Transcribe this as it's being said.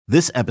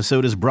This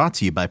episode is brought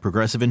to you by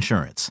Progressive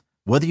Insurance.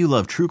 Whether you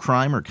love true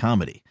crime or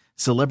comedy,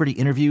 celebrity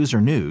interviews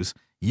or news,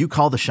 you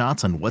call the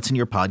shots on what's in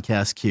your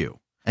podcast queue.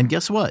 And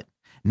guess what?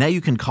 Now you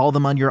can call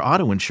them on your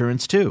auto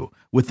insurance too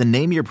with the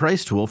Name Your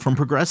Price tool from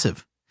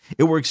Progressive.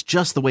 It works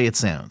just the way it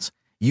sounds.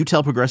 You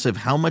tell Progressive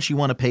how much you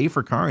want to pay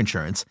for car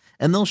insurance,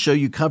 and they'll show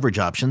you coverage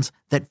options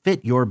that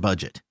fit your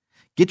budget.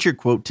 Get your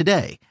quote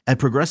today at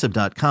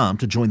Progressive.com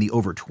to join the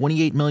over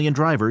 28 million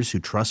drivers who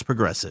trust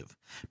Progressive.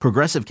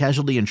 Progressive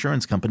Casualty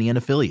Insurance Company and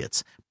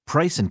Affiliates.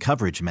 Price and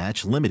coverage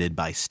match limited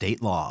by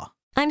state law.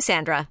 I'm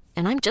Sandra,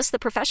 and I'm just the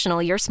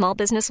professional your small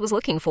business was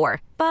looking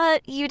for.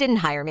 But you didn't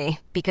hire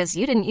me because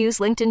you didn't use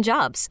LinkedIn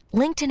Jobs.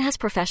 LinkedIn has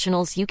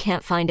professionals you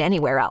can't find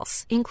anywhere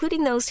else,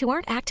 including those who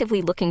aren't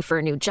actively looking for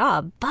a new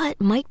job, but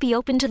might be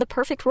open to the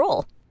perfect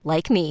role,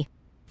 like me.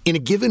 In a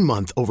given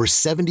month, over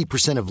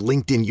 70% of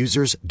LinkedIn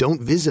users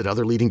don't visit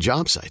other leading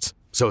job sites.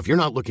 So if you're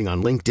not looking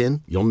on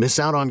LinkedIn, you'll miss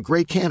out on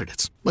great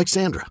candidates like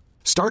Sandra.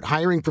 Start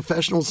hiring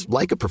professionals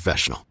like a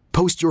professional.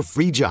 Post your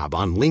free job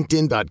on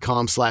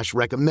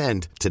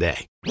linkedin.com/recommend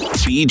today.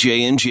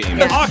 BJ and Jamie.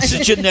 The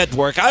Oxygen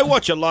Network. I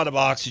watch a lot of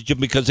Oxygen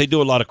because they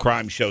do a lot of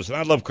crime shows, and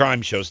I love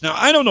crime shows. Now,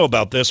 I don't know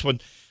about this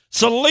one.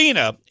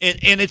 Selena,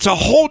 and it's a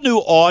whole new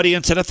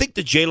audience, and I think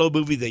the J-Lo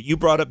movie that you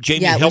brought up,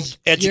 Jamie, helped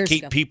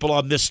educate people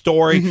on this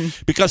story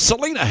because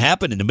Selena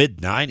happened in the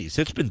mid-'90s.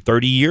 It's been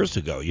 30 years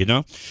ago, you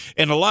know,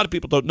 and a lot of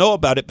people don't know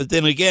about it, but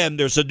then again,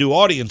 there's a new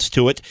audience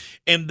to it,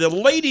 and the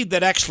lady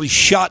that actually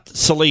shot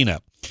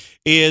Selena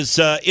is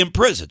in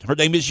prison. Her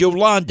name is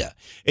Yolanda,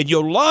 and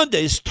Yolanda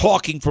is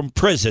talking from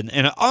prison,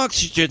 and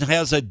Oxygen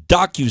has a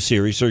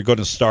docuseries they're going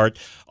to start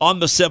on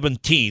the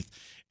 17th,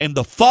 and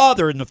the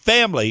father and the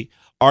family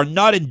are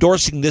not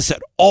endorsing this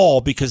at all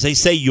because they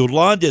say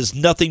Yolanda is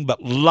nothing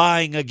but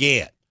lying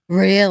again.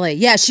 Really?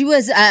 Yeah, she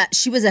was a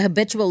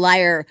habitual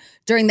liar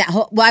during that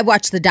whole. Well, I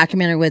watched the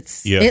documentary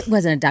with. Yeah. It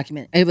wasn't a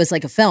documentary. It was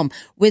like a film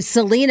with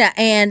Selena,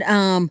 and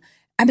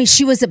I mean,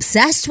 she was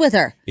obsessed with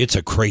her. It's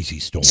a crazy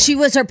story. She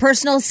was her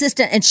personal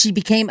assistant, and she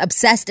became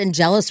obsessed and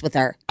jealous with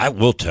her. I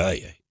will tell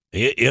you.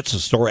 It's a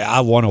story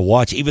I want to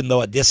watch, even though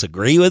I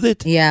disagree with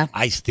it. Yeah.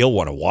 I still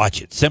want to watch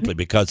it simply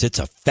because it's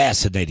a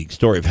fascinating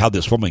story of how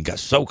this woman got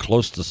so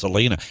close to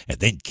Selena and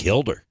then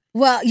killed her.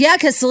 Well, yeah,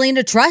 because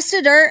Selena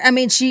trusted her. I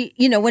mean, she,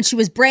 when she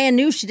was brand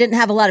new, she didn't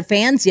have a lot of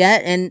fans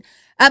yet. And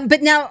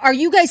but now, are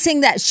you guys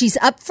saying that she's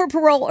up for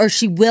parole or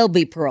she will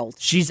be paroled?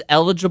 She's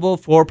eligible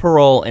for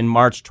parole in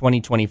March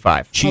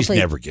 2025. She's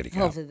never getting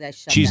out.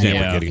 She's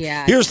never getting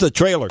out. Here's the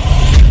trailer.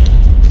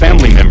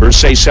 Family members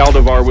say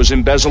Saldivar was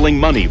embezzling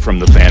money from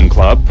the fan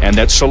club and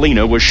that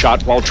Selena was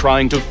shot while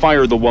trying to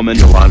fire the woman.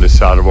 Yolanda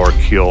Saldivar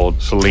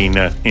killed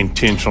Selena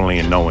intentionally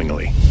and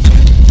knowingly.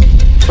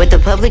 What the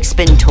public's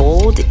been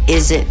told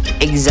isn't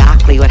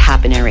exactly what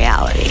happened in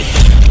reality.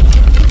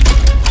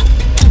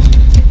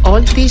 All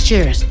these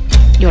years,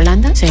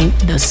 Yolanda saying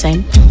the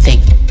same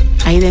thing.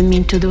 I didn't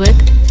mean to do it.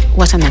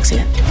 Was an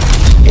accident.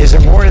 Is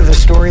there more to the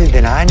story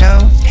than I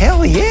know?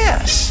 Hell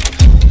yes.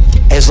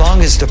 As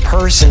long as the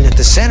person at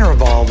the center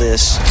of all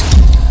this,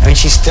 I mean,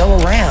 she's still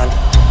around.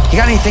 You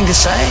got anything to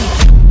say?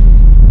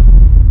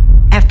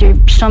 After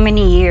so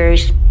many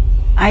years,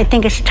 I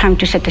think it's time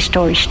to set the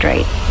story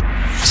straight.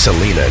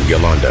 Selena and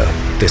Yolanda,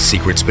 the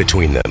secrets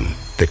between them.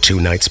 The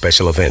two-night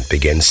special event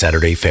begins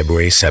Saturday,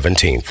 February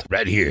 17th.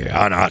 Right here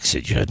on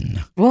Oxygen.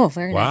 Whoa,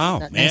 very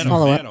nice. Wow, man,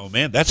 oh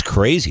man, that's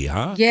crazy,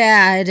 huh?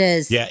 Yeah, it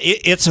is. Yeah,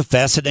 it's a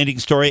fascinating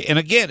story. And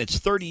again, it's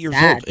 30 years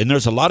old. And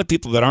there's a lot of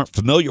people that aren't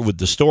familiar with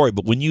the story,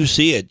 but when you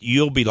see it,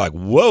 you'll be like,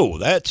 whoa,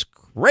 that's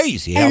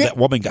crazy how that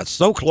woman got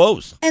so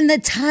close. And the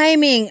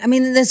timing. I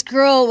mean, this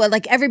girl,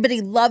 like, everybody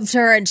loved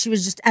her, and she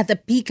was just at the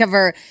peak of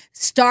her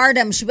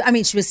stardom. She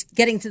was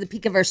getting to the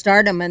peak of her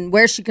stardom and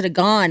where she could have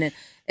gone.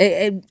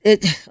 And I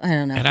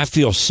don't know. And I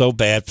feel so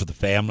bad for the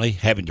family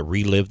having to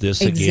relive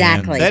this again.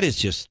 Exactly. That is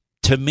just,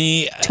 to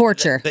me,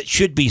 torture. That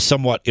should be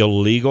somewhat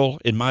illegal,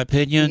 in my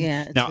opinion.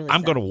 Yeah, now, really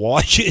I'm going to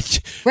watch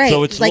it, right.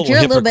 so it's like a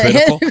little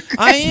hypocritical.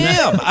 I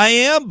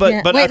am, but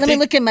yeah. but wait, let me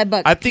look in my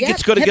book. I think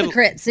it's going to get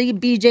hypocrite. See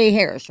BJ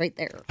Harris right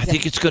there. I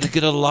think it's going to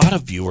get a lot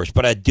of viewers,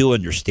 but I do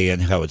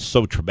understand how it's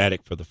so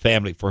traumatic for the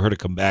family for her to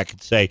come back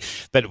and say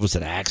that it was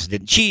an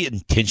accident. She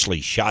intentionally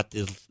shot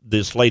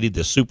this lady,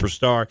 this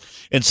superstar,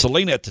 and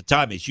Selena at the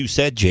time, as you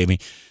said, Jamie,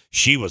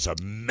 she was a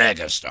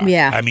megastar.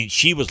 Yeah, I mean,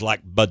 she was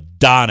like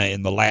Madonna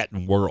in the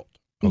Latin world.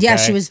 Okay? Yeah,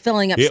 she was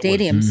filling up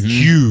stadiums.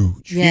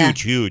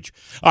 Huge.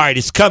 All right,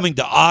 it's coming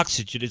to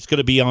Oxygen. It's going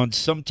to be on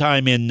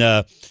sometime in, in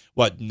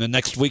the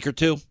next week or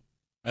two?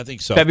 I think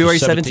so. February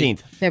 17th.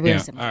 February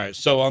 17th. All right,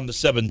 so on the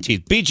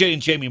 17th. BJ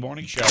and Jamie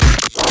Morning Show.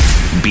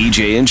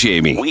 BJ and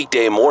Jamie.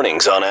 Weekday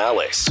mornings on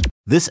Alice.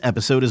 This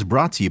episode is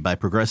brought to you by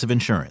Progressive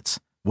Insurance.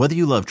 Whether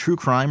you love true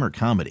crime or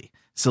comedy,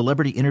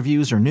 celebrity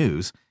interviews or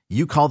news,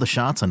 you call the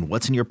shots on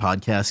what's in your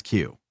podcast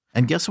queue.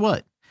 And guess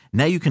what?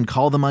 Now you can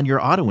call them on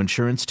your auto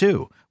insurance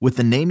too with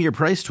the Name Your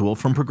Price tool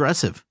from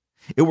Progressive.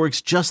 It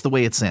works just the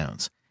way it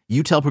sounds.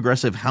 You tell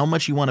Progressive how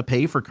much you want to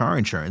pay for car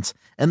insurance,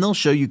 and they'll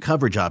show you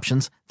coverage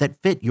options that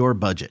fit your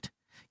budget.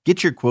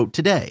 Get your quote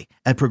today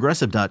at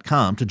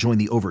Progressive.com to join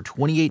the over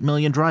 28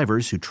 million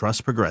drivers who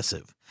trust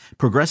Progressive.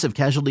 Progressive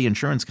Casualty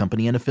Insurance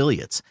Company and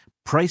Affiliates.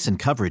 Price and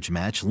coverage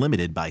match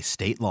limited by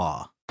state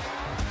law.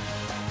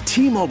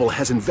 T-Mobile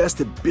has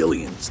invested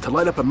billions to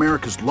light up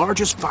America's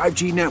largest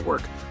 5G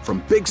network,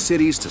 from big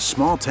cities to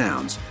small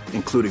towns,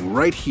 including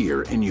right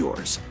here in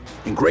yours.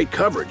 And great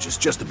coverage is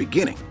just the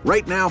beginning.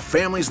 Right now,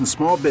 families and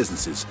small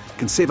businesses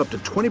can save up to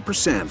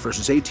 20%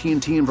 versus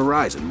AT&T and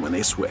Verizon when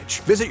they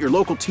switch. Visit your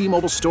local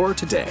T-Mobile store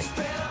today.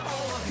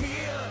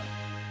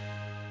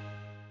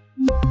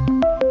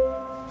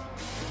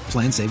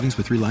 Plan savings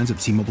with 3 lines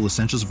of T-Mobile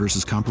Essentials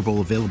versus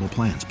comparable available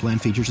plans. Plan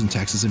features and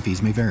taxes and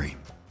fees may vary.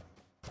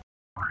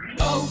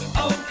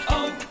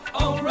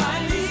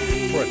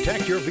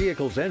 Protect your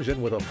vehicle's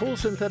engine with a full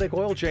synthetic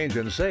oil change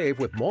and save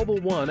with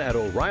Mobil 1 at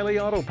O'Reilly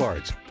Auto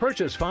Parts.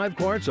 Purchase 5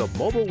 quarts of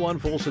Mobil 1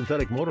 full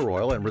synthetic motor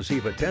oil and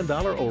receive a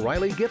 $10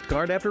 O'Reilly gift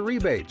card after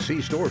rebate.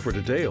 See store for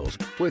details.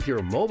 With your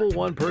Mobil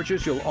 1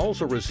 purchase, you'll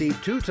also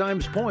receive 2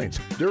 times points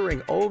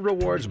during O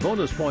Rewards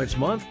Bonus Points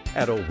Month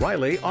at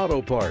O'Reilly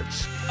Auto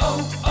Parts.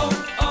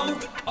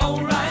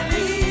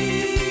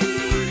 O'Reilly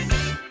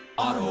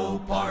Auto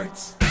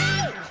Parts.